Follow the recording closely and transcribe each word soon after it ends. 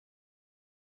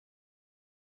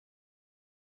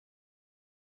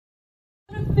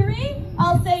3,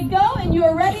 I'll say go, and you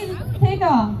are ready to take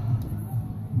off.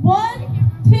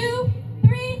 1, 2,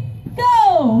 3, go!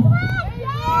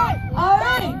 All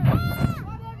right.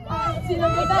 See,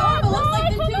 look at that one. It looks like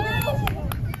the 2 girls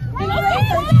in the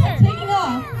race are taking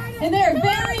off, and they're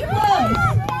very close.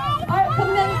 All right,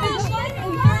 coming down the finish line in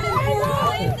 3rd and 4th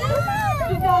places.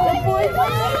 We've got our boys on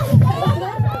there.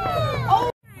 Oh,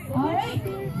 all right.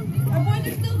 Our boys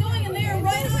are still going, and they are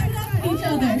right on top of each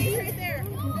other.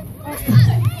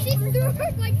 She threw her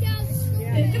like down.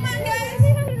 Come on, guys.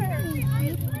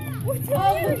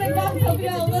 Oh, looks like Bob's helping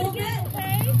out a little bit.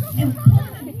 And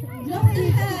just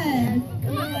ahead.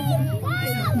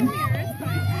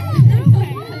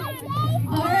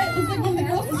 All right, looks like one of the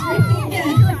girls is racing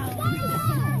again.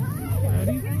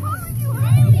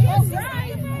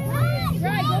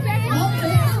 Right, go back. Oh,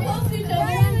 they're so close to each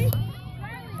other.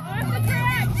 Off the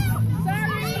track.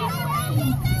 Sorry.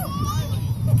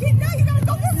 Okay, now you gotta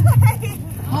go this way.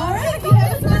 All right, we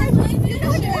have a first place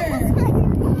finisher.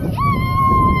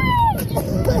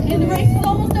 And the race is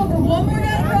almost over. One more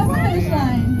down across the finish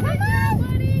line. Come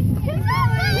on,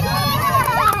 buddy.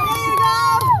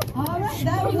 All right,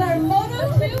 that was our Moto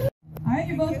 2. All right,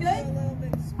 you're both good?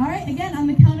 All right, again, on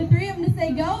the count of 3, I'm going to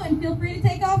say go, and feel free to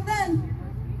take off then.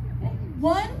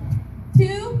 1,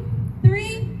 2,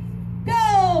 3, go!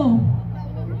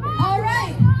 All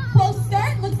right, close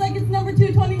start. Looks like it's number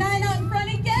 229 out in front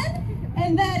again,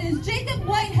 and that is Jacob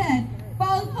Whitehead,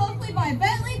 followed closely by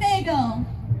Bentley Nagel.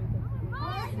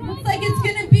 Looks like it's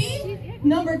going to be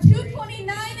number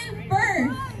 229 in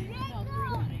first.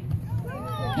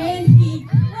 And he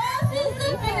crosses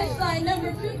the finish line.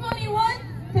 Number 221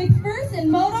 takes first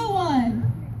in Moto 1.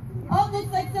 Oh,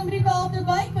 looks like somebody fell off their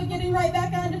bike, but getting right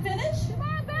back on to finish. Come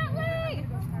on, Bentley.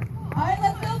 All right,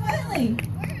 let's go, Bentley.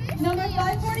 Number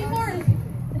 544 is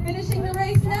finishing the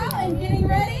race now and getting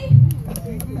ready.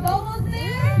 He's almost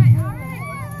there.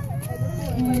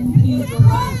 And he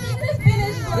crosses the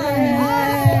finish line.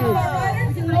 All our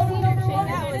riders in Moto number 1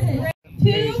 is finished.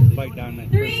 2,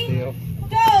 3,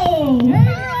 go!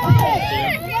 Okay,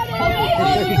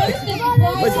 first is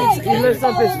He lifts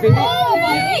up his feet. by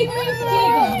Avery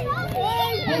Spiegel.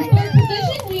 In third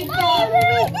position, we've got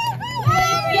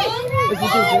Young,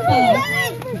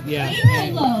 Yeah.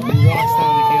 Low. He walks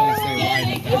down the hill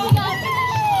and starts riding.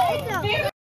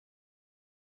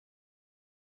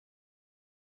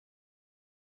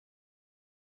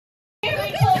 Very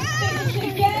close finish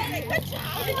again.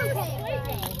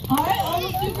 All right,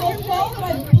 almost too close to call, but I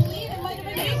believe it might have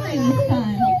been Avery this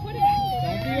time.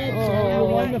 Oh,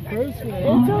 won the first one.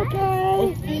 It's okay.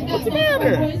 What's the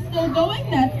matter? Boys still going.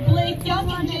 That's Blake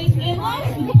Young and Jace Inlaw.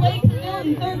 Blake still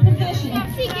in third position. Did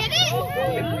she get it?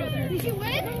 Did you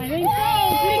win? I think so.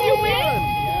 Did you win?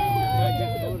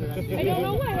 I don't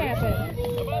know what happened.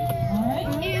 All right.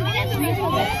 You get the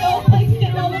Let's go. Blake's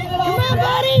getting a little bit off. Come on,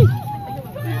 buddy.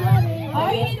 All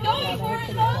right, he's going for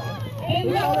it though. And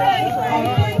that's right.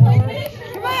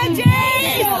 Come on,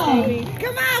 James.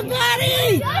 Come on,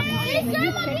 buddy.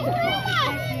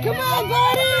 Come on,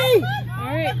 buddy.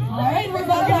 All right, we're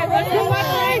about to run Come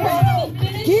on.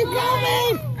 Keep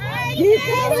coming. Keep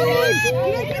coming.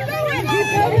 Keep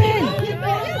coming.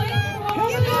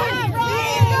 Come on,